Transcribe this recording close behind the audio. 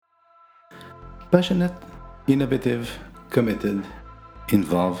passionate, innovative, committed,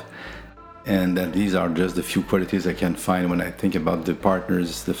 involved, and that these are just the few qualities I can find when I think about the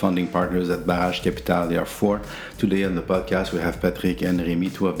partners, the funding partners at Barrage Capital. There are four. Today on the podcast, we have Patrick and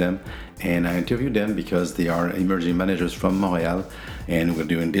Remy, two of them, and I interviewed them because they are emerging managers from Montreal, and we're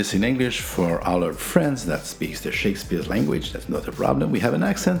doing this in English for all our friends that speaks the Shakespeare language. That's not a problem. We have an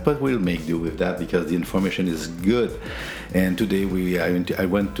accent, but we'll make do with that because the information is good. And today I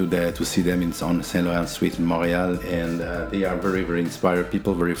went to see them on Saint Laurent Street in Montreal, and they are very, very inspired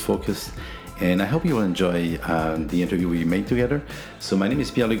people, very focused. And I hope you will enjoy the interview we made together. So my name is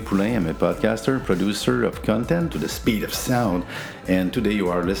Pierre-Luc Poulin. I'm a podcaster, producer of content to the speed of sound. And today you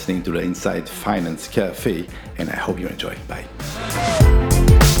are listening to the Inside Finance Cafe, and I hope you enjoy. Bye.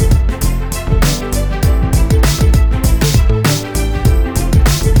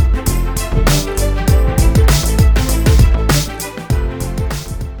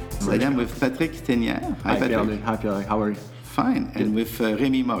 I am with Patrick Tenière. Hi, Patrick. Hi, Pierre. How are you? Fine. And with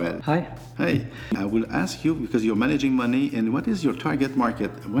Remy Morel. Hi. Hi. I will ask you, because you're managing money, and what is your target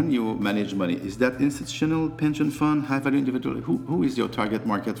market when you manage money? Is that institutional, pension fund, high-value individual? Who is your target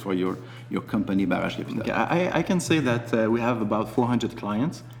market for your company, Barrage Capital? Okay, I can say that we have about 400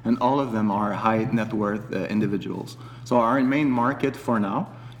 clients, and all of them are high net worth individuals. So our main market for now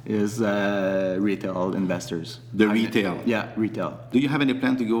is retail investors. Retail? Yeah, retail. Do you have any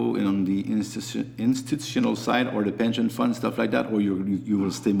plan to go on the institutional side or the pension fund, stuff like that, or you will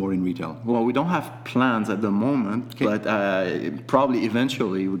stay more in retail? Well, we don't have plans at the moment, Okay. but probably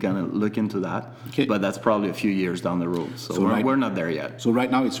eventually we're going to look into that. Okay. But that's probably a few years down the road. So, we're not there yet. So right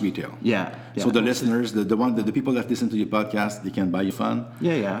now it's retail? Yeah. So the listeners, the people that listen to your podcast, they can buy your fund?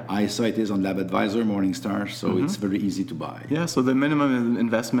 Yeah. I saw it is on Lab Advisor, Morningstar, so it's very easy to buy. Yeah, so the minimum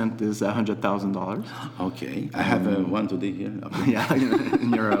investment is $100,000. Okay, I have one today here. Okay. Yeah,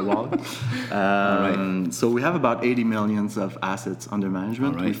 in your wallet. right. So we have about 80 millions of assets under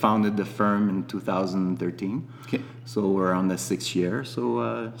management. All right. We founded the firm in 2013. Okay. So we're on the 6th year.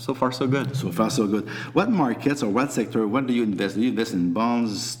 So far so good. So far, so good. What markets or what sector, what do you invest? Do you invest in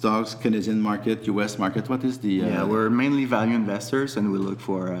bonds, stocks, Canadian market, US market? What is the... Yeah, we're mainly value investors and we look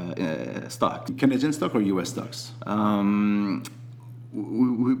for stocks. Canadian stock or US stocks?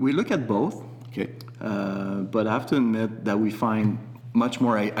 We look at both. Okay. But I have to admit that we find much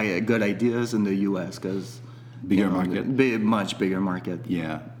more good ideas in the US because... Bigger market. Much bigger market.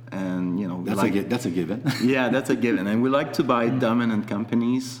 Yeah. And that's a given. Yeah, that's a given. And we like to buy dominant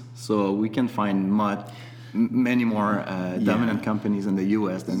companies, so we can find many more dominant companies in the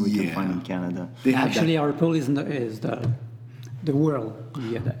U.S. than we can find in Canada. Actually, our pool is the world,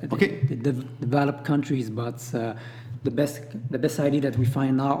 the developed countries, but the best idea that we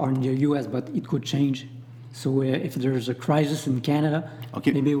find now are in the U.S., but it could change. So if there's a crisis in Canada,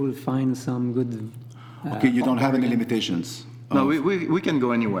 maybe we'll find some good. You don't have any limitations. No, we can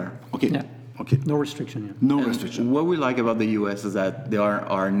go anywhere. Okay. Yeah. Okay. No restriction. Yeah. No restriction. What we like about the U.S. is that they are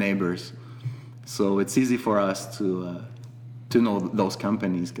our neighbors, so it's easy for us to know those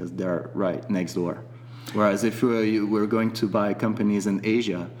companies because they're right next door. Whereas if we're going to buy companies in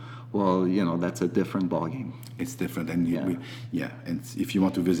Asia, well, that's a different ballgame. It's different, and and if you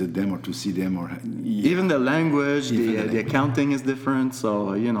want to visit them or to see them, or even the language, the accounting is different.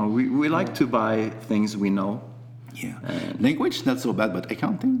 So we like to buy things we know. Yeah, language not so bad, but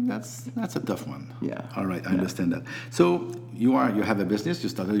accounting that's a tough one. Yeah. All right, I understand that. So you have a business. You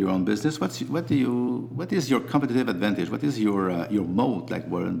started your own business. What is your competitive advantage? What is your moat, like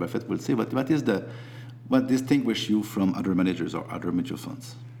Warren Buffett would say? What distinguishes you from other managers or other mutual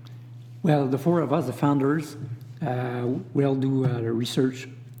funds? Well, the four of us, the founders, we'll do research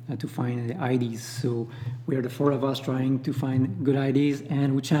to find ideas. So we are the four of us trying to find good ideas,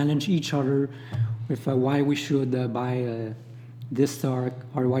 and we challenge each other with why we should buy this stock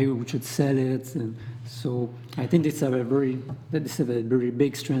or why we should sell it. And so I think this is a very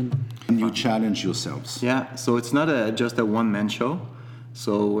big strength. And you challenge yourselves. Yeah. So it's not just a one-man show.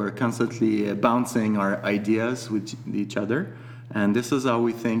 So we're constantly bouncing our ideas with each other. And this is how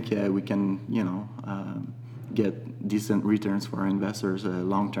we think we can, get decent returns for our investors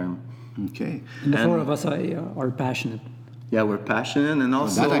long term. Okay. And the four of us are passionate. Yeah, we're passionate, and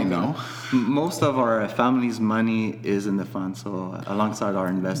also that I know. Most of our family's money is in the fund, so alongside our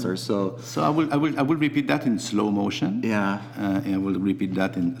investors. So I will repeat that in slow motion. Yeah, and I will repeat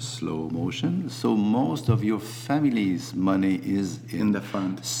that in slow motion. So most of your family's money is in the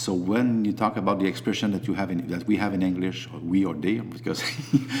fund. So when you talk about the expression that we have in English, or we or they, because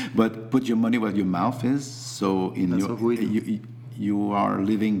but put your money where your mouth is. So That's what we do. You are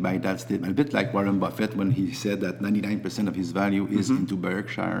living by that statement, a bit like Warren Buffett when he said that 99% of his value is into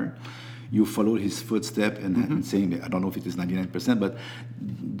Berkshire. you follow his footstep and saying, I don't know if it is 99%, but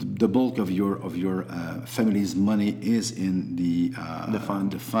the bulk of your family's money is in the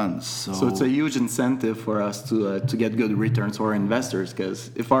fund. The funds. So it's a huge incentive for us to get good returns for our investors,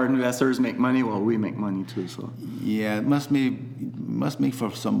 because if our investors make money, well, we make money too. So yeah, it must make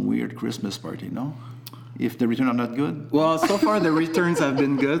for some weird Christmas party, no? If the return are not good. Well, so far the returns have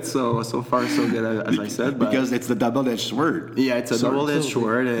been good, so far so good, as I said. But because it's the double-edged sword. yeah, it's a double-edged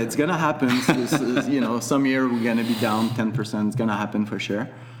sword. It's gonna happen. Some year we're gonna be down 10%. It's gonna happen for sure.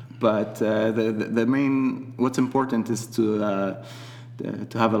 But the main, what's important is to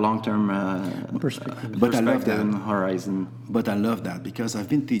have a long-term perspective and horizon. But I love that because I've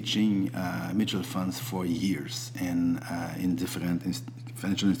been teaching mutual funds for years and in different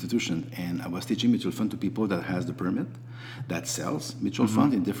financial institutions, and I was teaching mutual fund to people that has the permit, that sells mutual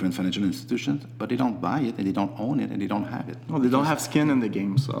fund in different financial institutions, but they don't buy it and they don't own it and they don't have it. No, they don't have skin in the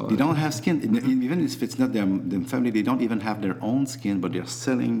game. So they don't have skin. Even if it's not their family, they don't even have their own skin, but they're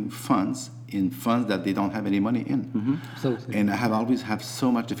selling funds in funds that they don't have any money in. And I have always have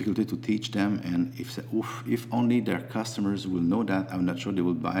so much difficulty to teach them, and if only their customers will know that, I'm not sure they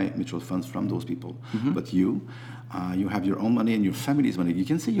will buy mutual funds from those people. But you have your own money and your family's money. You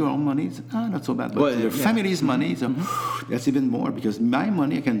can say your own money is not so bad, but your family's money, so that's even more, because my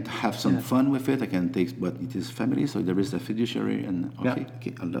money, I can have some fun with it, I can take, but it is family, so there is a fiduciary, and okay,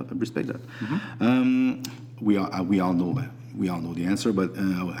 I respect that. We all know the answer, but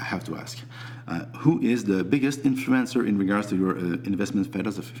I have to ask, who is the biggest influencer in regards to your investment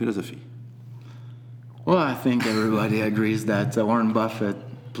philosophy? Well, I think everybody agrees that Warren Buffett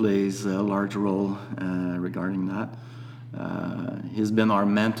plays a large role regarding that. He's been our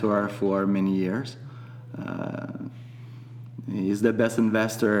mentor for many years. He's the best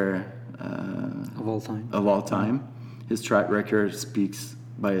investor of all time. His track record speaks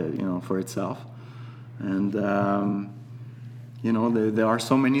for itself, and there are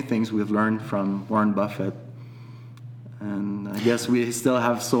so many things we've learned from Warren Buffett, and I guess we still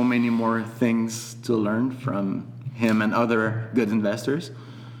have so many more things to learn from him and other good investors.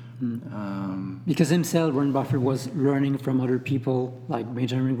 Because himself, Warren Buffett was learning from other people like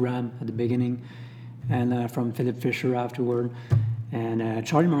Benjamin Graham at the beginning, and from Philip Fisher afterward, and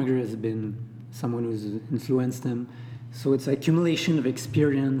Charlie Munger has been someone who's influenced him. So it's an accumulation of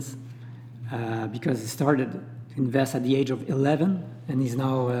experience, because he started to invest at the age of 11, and he's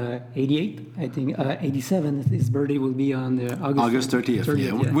now 88, I think, 87. His birthday will be on August 30th.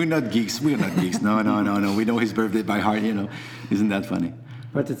 Yeah. We're not geeks. No. We know his birthday by heart. Isn't that funny?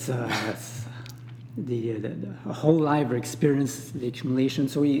 But it's the whole life experience, the accumulation.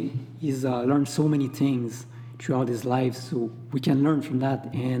 So he's learned so many things throughout his life. So we can learn from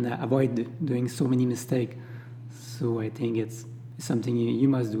that and avoid doing so many mistakes. So I think it's something you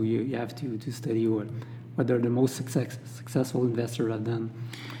must do. You have to study what are the most successful investors have done.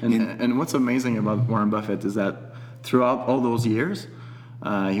 And what's amazing about Warren Buffett is that throughout all those years,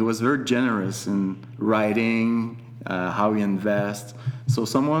 he was very generous in writing how he invests. So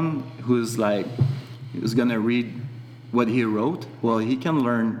someone who's going to read what he wrote, well, he can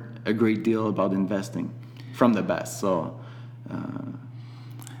learn a great deal about investing from the best. So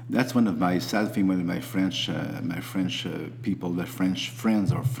that's one of my sad things with my French people, the French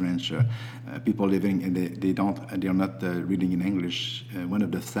friends or French people living, and they are not reading in English. One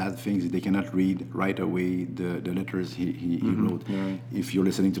of the sad things is they cannot read right away the letters he wrote. Yeah. If you're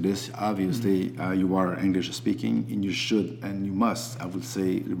listening to this, obviously you are English speaking, and you should and you must, I would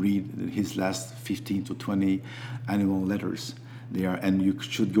say, read his last 15 to 20 annual letters. And you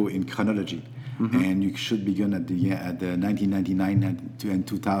should go in chronology. And you should begin at the 1999 and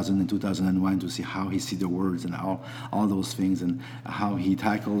 2000 and 2001 to see how he sees the words and all those things, and how he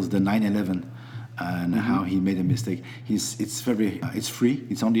tackles the 9/11 and how he made a mistake. It's free.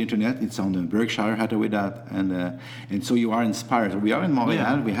 It's on the internet. It's on the Berkshire Hathaway and so you are inspired. We are in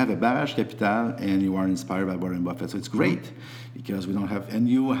Montreal. Yeah. We have a Barrage Capital, and you are inspired by Warren Buffett. So it's great because we don't have, and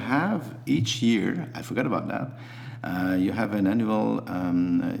you have each year. I forgot about that. You have an annual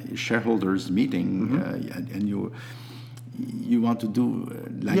shareholders meeting, and you want to do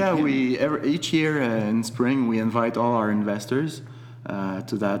each year in spring we invite all our investors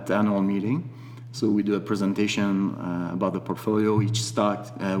to that annual meeting. So we do a presentation about the portfolio, each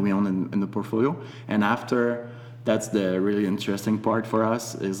stock we own in the portfolio, and after, that's the really interesting part for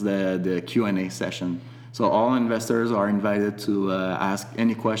us, is the Q&A session. So all investors are invited to ask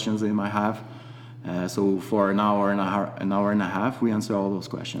any questions they might have. So for an hour and a half, we answer all those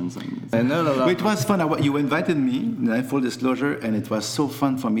questions. It was fun. You invited me, full disclosure, and it was so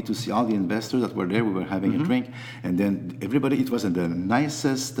fun for me to see all the investors that were there. We were having a drink, and then everybody. It was the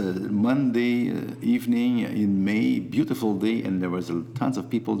nicest Monday evening in May, beautiful day, and there was tons of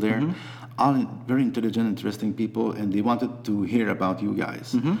people there. All very intelligent, interesting people, and they wanted to hear about you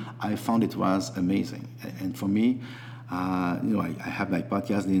guys. I found it was amazing, and for me. I have my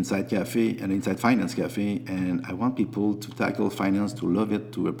podcast, The Inside Cafe and Inside Finance Cafe, and I want people to tackle finance, to love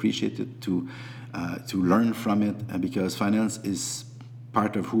it, to appreciate it, to learn from it, because finance is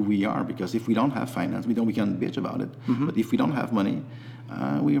part of who we are. Because if we don't have finance, we can bitch about it. But if we don't have money,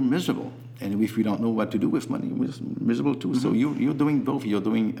 we are miserable. And if we don't know what to do with money, we're miserable too. So you're doing both. You're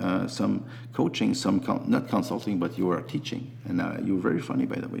doing some coaching, not consulting, but you are teaching. And you're very funny,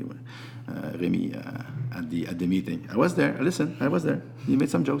 by the way, Remy, at the meeting. I was there. Listen, I was there. You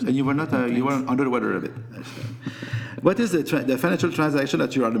made some jokes, and you were not. You were under the weather a bit. What is the financial transaction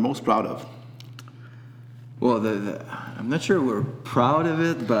that you are the most proud of? Well, I'm not sure we're proud of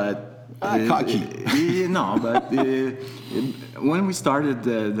it, but. Cocky. No, but when we started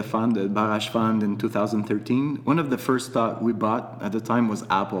the fund, the Barrage Fund in 2013, one of the first stock we bought at the time was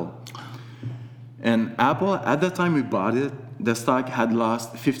Apple. And Apple, at the time we bought it, the stock had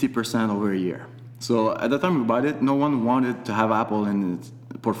lost 50% over a year. So at the time we bought it, no one wanted to have Apple in its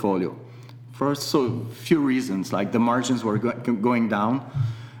portfolio for so few reasons, like the margins were going down,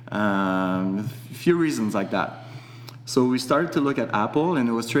 few reasons like that. So we started to look at Apple, and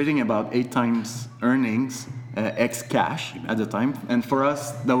it was trading about 8 times earnings, ex cash at the time. And for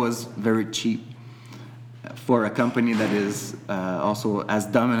us, that was very cheap for a company that is also as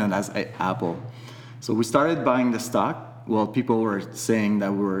dominant as Apple. So we started buying the stock. Well, people were saying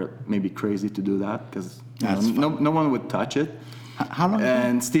that we were maybe crazy to do that because no one would touch it. How long?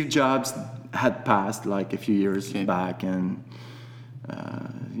 And Steve Jobs had passed like a few years back, and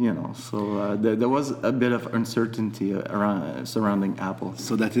so there was a bit of uncertainty surrounding Apple.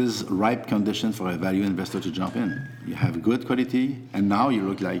 So that is ripe condition for a value investor to jump in. You have good quality, and now you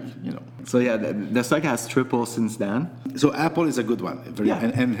look like, So yeah, the stock has tripled since then. So Apple is a good one.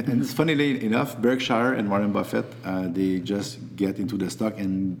 And it's funnily enough, Berkshire and Warren Buffett, they just get into the stock,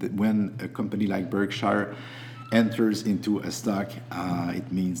 and when a company like Berkshire enters into a stock, it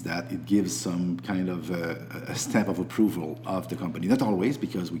means that it gives some kind of a stamp of approval of the company. Not always,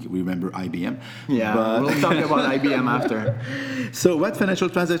 because we remember IBM. Yeah, but we'll talk about IBM after. So what financial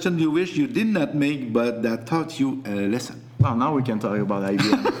transaction do you wish you did not make, but that taught you a lesson? Well, now we can talk about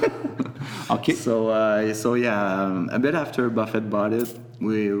IBM. Okay. So yeah, a bit after Buffett bought it,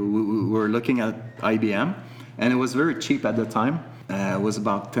 we were looking at IBM, and it was very cheap at the time. It was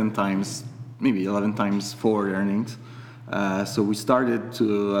about 10 times, maybe 11 times forward earnings. So we started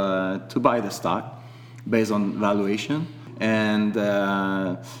to buy the stock based on valuation. And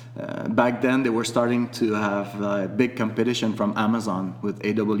back then they were starting to have big competition from Amazon with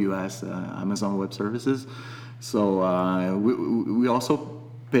AWS, Amazon Web Services. So we also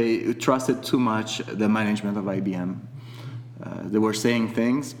trusted too much the management of IBM. They were saying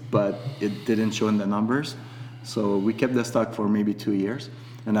things, but it didn't show in the numbers. So we kept the stock for maybe 2 years.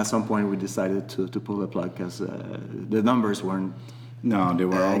 And at some point, we decided to pull the plug because the numbers weren't. No, they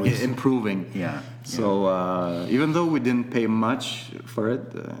were always improving. Yeah. So even though we didn't pay much for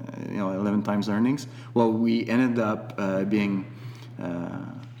it, 11 times earnings, well, we ended up having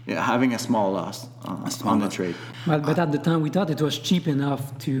a small loss on the trade. Well, but at the time, we thought it was cheap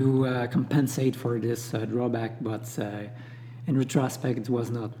enough to compensate for this drawback, but in retrospect, it was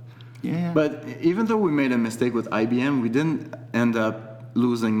not. Yeah. But even though we made a mistake with IBM, we didn't end up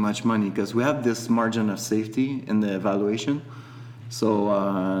losing much money because we have this margin of safety in the evaluation. So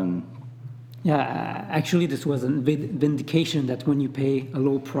actually this was a vindication that when you pay a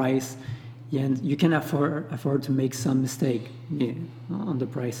low price, you can afford to make some mistake on the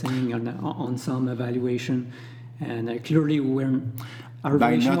pricing, on some evaluation, and clearly our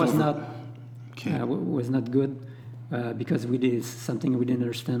evaluation was not good because we did something we didn't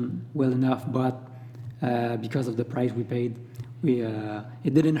understand well enough, but because of the price we paid,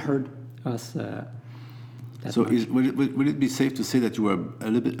 it didn't hurt us. So would it be safe to say that you were a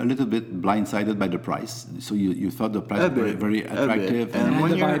little bit blindsided by the price? So you thought the price was very attractive, and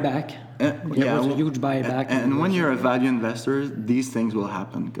the buyback. There was a huge buyback. And when you're a value investor, these things will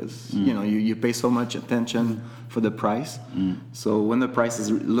happen because you pay so much attention for the price. So when the price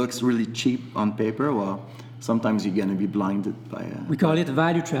looks really cheap on paper, well, sometimes you're going to be blinded by we call it a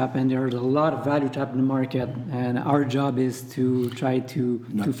value trap, and there's a lot of value trap in the market, and our job is to try to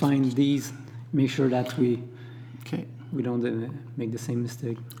find these, make sure that we we don't make the same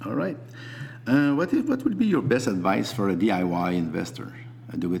mistake. All right. What would be your best advice for a DIY investor,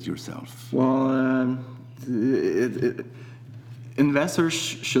 a do-it-yourself? Well, investors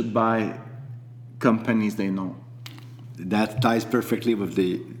should buy companies they know. That ties perfectly with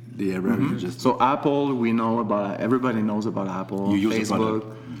the area you just. So Apple, we know about. Everybody knows about Apple. You use the Facebook,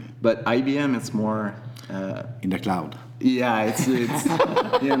 product. but IBM, it's more. In the cloud. Yeah, it's you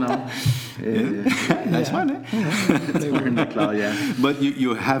know. That's fun, eh? We're in the cloud, yeah. But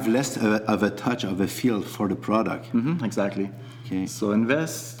you have less of a touch of a feel for the product. Exactly. Okay. So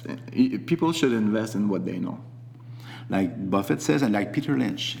people should invest in what they know. Like Buffett says, and like Peter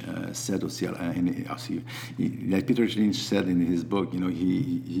Lynch said, like Peter Lynch said in his book,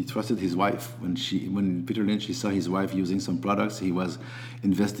 he trusted his wife. When Peter Lynch he saw his wife using some products, he was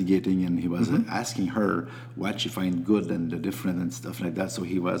investigating and he was asking her what she find good and the different and stuff like that. So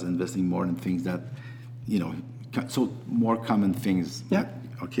he was investing more in things that, so more common things. Yeah.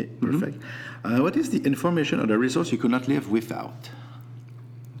 Okay, perfect. What is the information or the resource you could not live without?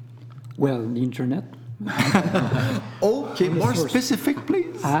 Well, the internet. Okay, more specific,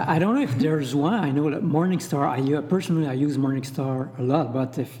 please. I don't know if there's one. I know that Morningstar, personally I use Morningstar a lot,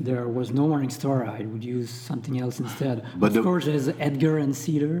 but if there was no Morningstar, I would use something else instead. But of course, there's Edgar and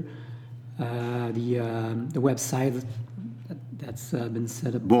Cedar, the website that's been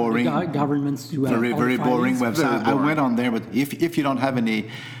set up. Boring. Governments do very boring website. Very boring. I went on there, but if you don't have any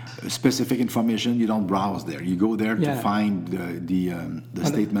specific information, you don't browse there. You go there to find the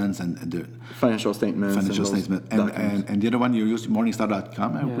statements and the Financial statements. And the other one you use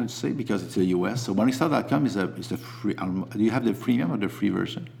Morningstar.com, I would say, because it's a US. So Morningstar.com is a free. Do you have the premium or the free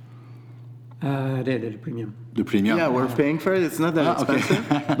version? The premium. The premium. Yeah, we're paying for it. It's not that expensive.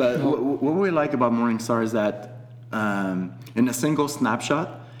 Okay. But what we like about Morningstar is that in a single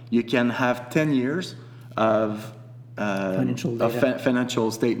snapshot, you can have 10 years of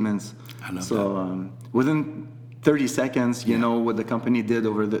financial statements. I love so within 30 seconds, you know what the company did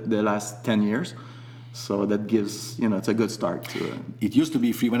over the last 10 years. So that gives, it's a good start to it. It used to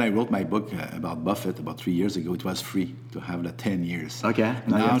be free. When I wrote my book about Buffett about 3 years ago, it was free to have the 10 years. Okay.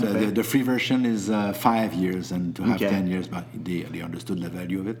 Now the free version is 5 years and to have 10 years, but they understood the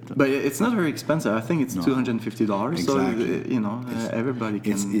value of it. But it's not very expensive. I think it's $250. Exactly. So, everybody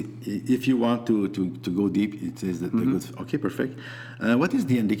can... if you want to go deep, it is the good... Okay, perfect. What is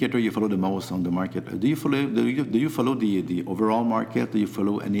the indicator you follow the most on the market? Do you follow the overall market? Do you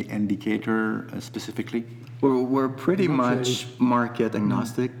follow any indicator specifically? We're pretty much market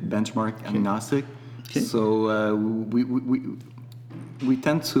agnostic, benchmark agnostic. Okay. So we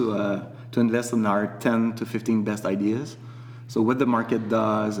tend to invest in our 10 to 15 best ideas. So what the market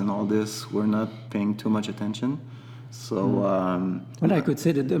does and all this, we're not paying too much attention. So what I could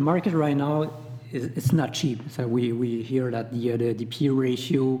say that the market right now it's not cheap. So we hear that the P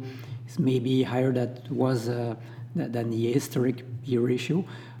ratio is maybe higher than the historic P ratio.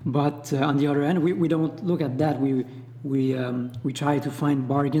 But on the other hand, we don't look at that. We try to find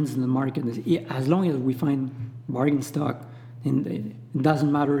bargains in the market. As long as we find bargain stock, it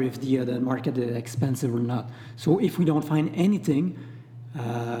doesn't matter if the market is expensive or not. So if we don't find anything,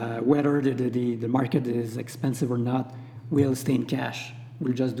 whether the market is expensive or not, we'll stay in cash.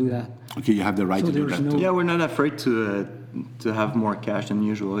 We'll just do that. Okay, you have the right to do that. Yeah, we're not afraid to have more cash than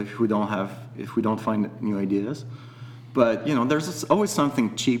usual if we don't find new ideas. But there's always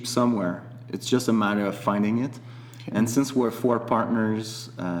something cheap somewhere. It's just a matter of finding it. Okay. And since we're 4 partners,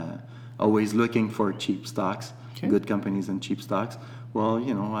 always looking for cheap stocks, good companies and cheap stocks, well,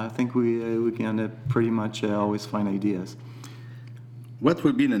 I think we can pretty much always find ideas. What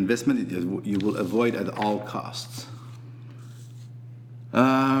would be an investment that you will avoid at all costs?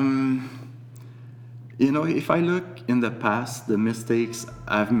 If I look in the past, the mistakes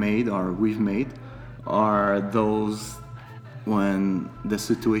I've made or we've made are those when the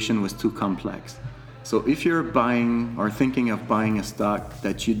situation was too complex. So if you're buying or thinking of buying a stock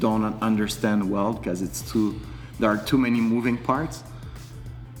that you don't understand well because there are too many moving parts,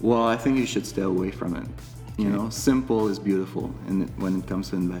 well, I think you should stay away from it. Simple is beautiful when it comes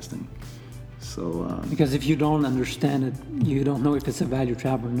to investing. So because if you don't understand it, you don't know if it's a value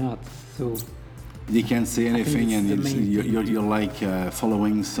trap or not. So they can't say anything, and you're like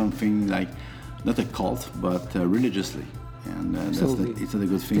following something like not a cult, but religiously, and it's not a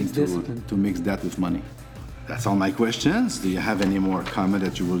good thing to mix that with money. That's all my questions. Do you have any more comment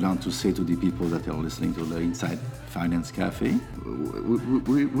that you would want to say to the people that are listening to the Inside Finance Cafe?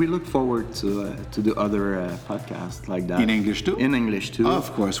 We look forward to do other podcasts like that. In English too? In English too.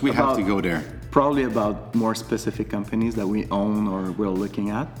 Of course, we have to go there. Probably about more specific companies that we own or we're looking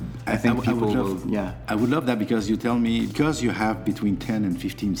at. I think people will, yeah. I would love that because you tell me, because you have between 10 and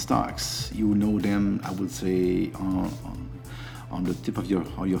 15 stocks, you know them, I would say, on the tip of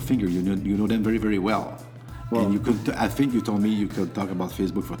your finger. You know them very, very well. Well, and you could, I think you told me you could talk about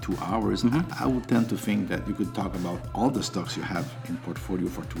Facebook for 2 hours. I would tend to think that you could talk about all the stocks you have in portfolio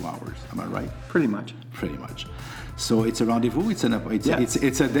for 2 hours. Am I right? Pretty much. Pretty much. So it's a rendezvous. It's a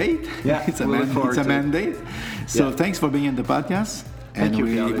date. Yeah, it's a mandate. So thanks for being in the podcast. Thank you.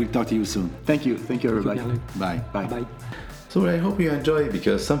 We'll talk to you soon. Thank you, everybody. Bye. Bye. So I hope you enjoy,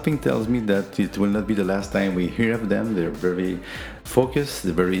 because something tells me that it will not be the last time we hear of them. They're very focused,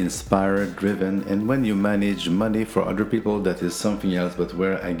 they're very inspired, driven, and when you manage money for other people, that is something else. But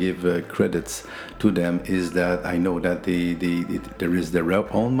where I give credits to them is that I know that there is their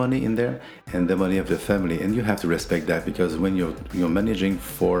own money in there and the money of the family, and you have to respect that, because when you're managing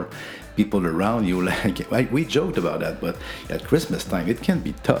for people around you, like we joked about that, but at Christmas time it can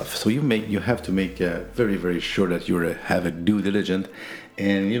be tough. So you have to make very, very sure that you have a due diligence.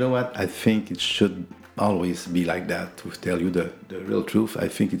 And you know what? I think it should always be like that. To tell you the real truth, I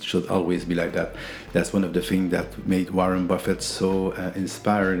think it should always be like that. That's one of the things that made Warren Buffett so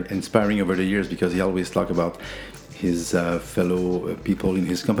inspiring over the years, because he always talked about his fellow people in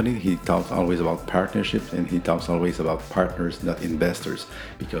his company. He talks always about partnerships, and he talks always about partners, not investors,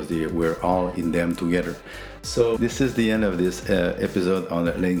 because we're all in them together. So this is the end of this episode on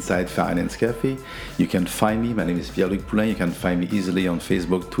the Inside Finance Cafe. You can find me. My name is Pierre-Luc Poulin. You can find me easily on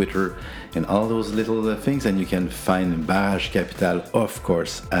Facebook, Twitter, and all those little things. And you can find Barrage Capital, of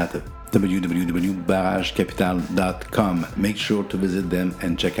course, at www.barragecapital.com. Make sure to visit them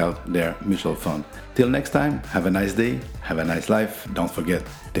and check out their mutual fund. Till next time, have a nice day, have a nice life. Don't forget,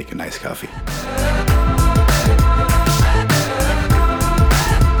 take a nice coffee.